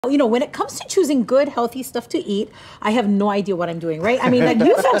You know, when it comes to choosing good, healthy stuff to eat, I have no idea what I'm doing, right? I mean, like,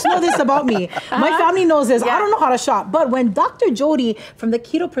 you folks know this about me. My family knows this. Yeah. I don't know how to shop. But when Dr. Jodi from the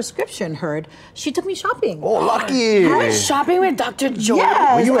Keto Prescription heard, she took me shopping. Oh, lucky. You went shopping with Dr. Jodi?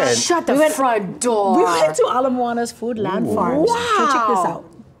 Yes. Where you went? Shut the front door. We went to Ala Moana's Foodland Farms. Wow. So check this out.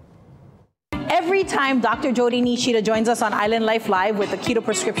 Every time Dr. Jodi Nishida joins us on Island Life Live with the Keto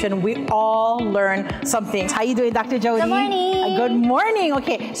Prescription, we all learn something. How you doing, Dr. Jodi? Good morning. Good morning.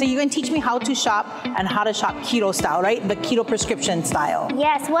 Okay, so you're going to teach me how to shop and how to shop keto style, right? The Keto Prescription style.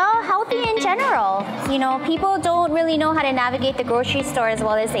 Yes, well, healthy in general. You know, people don't really know how to navigate the grocery store as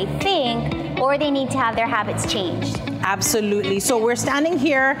well as they think, or they need to have their habits changed. Absolutely. So we're standing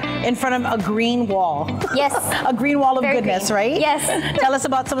here in front of a green wall. Yes. A green wall of Very goodness, green. right? Yes. Tell us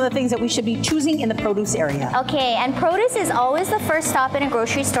about some of the things that we should be choosing in the produce area. Okay, and produce is always the first stop in a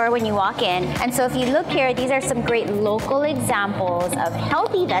grocery store when you walk in. And so if you look here, these are some great local examples of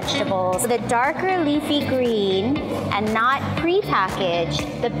healthy vegetables. The darker leafy green and not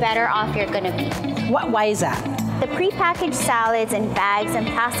prepackaged, the better off you're gonna be. Why is that? The prepackaged salads in bags and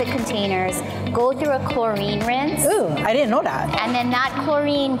plastic containers go through a chlorine rinse. Ooh, I didn't know that. And then that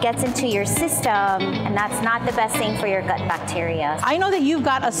chlorine gets into your system, and that's not the best thing for your gut bacteria. I know that you've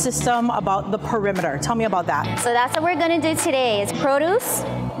got a system about the perimeter. Tell me about that. So that's what we're gonna do today is produce,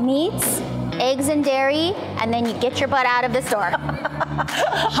 meats, eggs and dairy, and then you get your butt out of the store.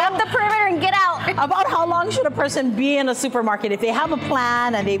 Shut the perimeter and get out. About how long should a person be in a supermarket? If they have a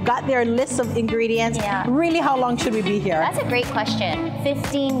plan and they've got their list of ingredients, really how long should we be here? That's a great question.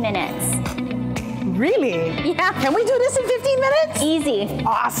 15 minutes. Really? Yeah. Can we do this in 15 minutes? Easy.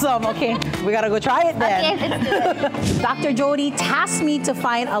 Awesome. Okay, we gotta go try it then. Okay, let's do it. Dr. Jodi tasked me to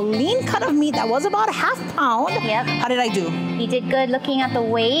find a lean cut of meat that was about a ½ pound. Yep. How did I do? You did good looking at the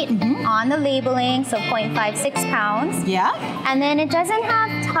weight on the labeling, so 0.56 pounds. Yeah. And then it doesn't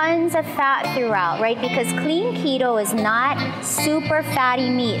have tons of fat throughout, right? Because clean keto is not super fatty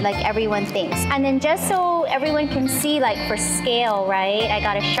meat like everyone thinks. And then just so everyone can see, like for scale, right? I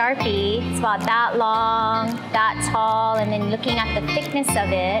got a Sharpie. It's about that long, that tall, and then looking at the thickness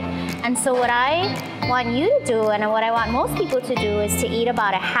of it. And so what I want you to do, and what I want most people to do, is to eat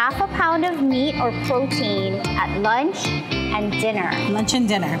about a ½ pound of meat or protein at lunch and dinner. Lunch and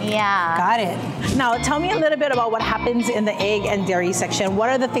dinner. Yeah. Got it. Now, tell me a little bit about what happens in the egg and dairy section. What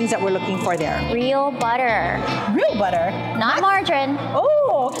are the things that we're looking for there? Real butter. Real butter? Not margarine.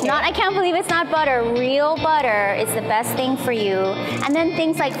 Oh, okay. I can't believe it's not butter. Real butter is the best thing for you. And then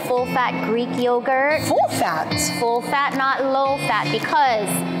things like full-fat Greek yogurt. Full fat? Full fat, not low fat, because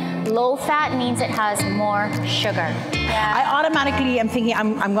low fat means it has more sugar. Yeah. I automatically am thinking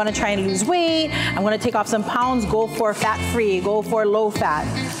I'm gonna try and lose weight, I'm gonna take off some pounds, go for fat-free, go for low fat.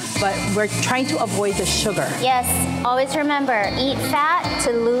 But we're trying to avoid the sugar. Yes, always remember, eat fat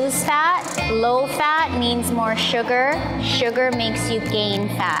to lose fat. Low fat means more sugar. Sugar makes you gain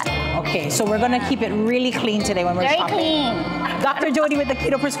fat. Okay, so we're gonna keep it really clean today when we're shopping. Very clean. Dr. Jodi with the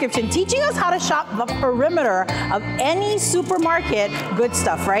Keto Prescription, teaching us how to shop the perimeter of any supermarket. Good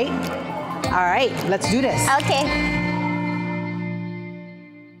stuff, right? All right, let's do this. Okay.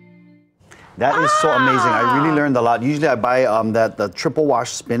 That is so amazing. I really learned a lot. Usually I buy the triple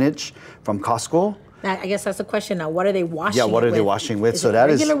wash spinach from Costco. I guess that's the question now. What are they washing? Yeah, what are they with? washing with? Is So it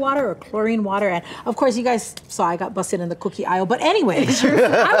that is regular water or chlorine water. And of course, you guys saw I got busted in the cookie aisle. But anyway,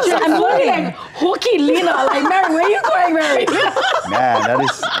 I'm looking like hooky Lena. Like, Mary, where are you going, Mary? Man, that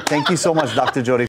is. Thank you so much, Dr. Jodi.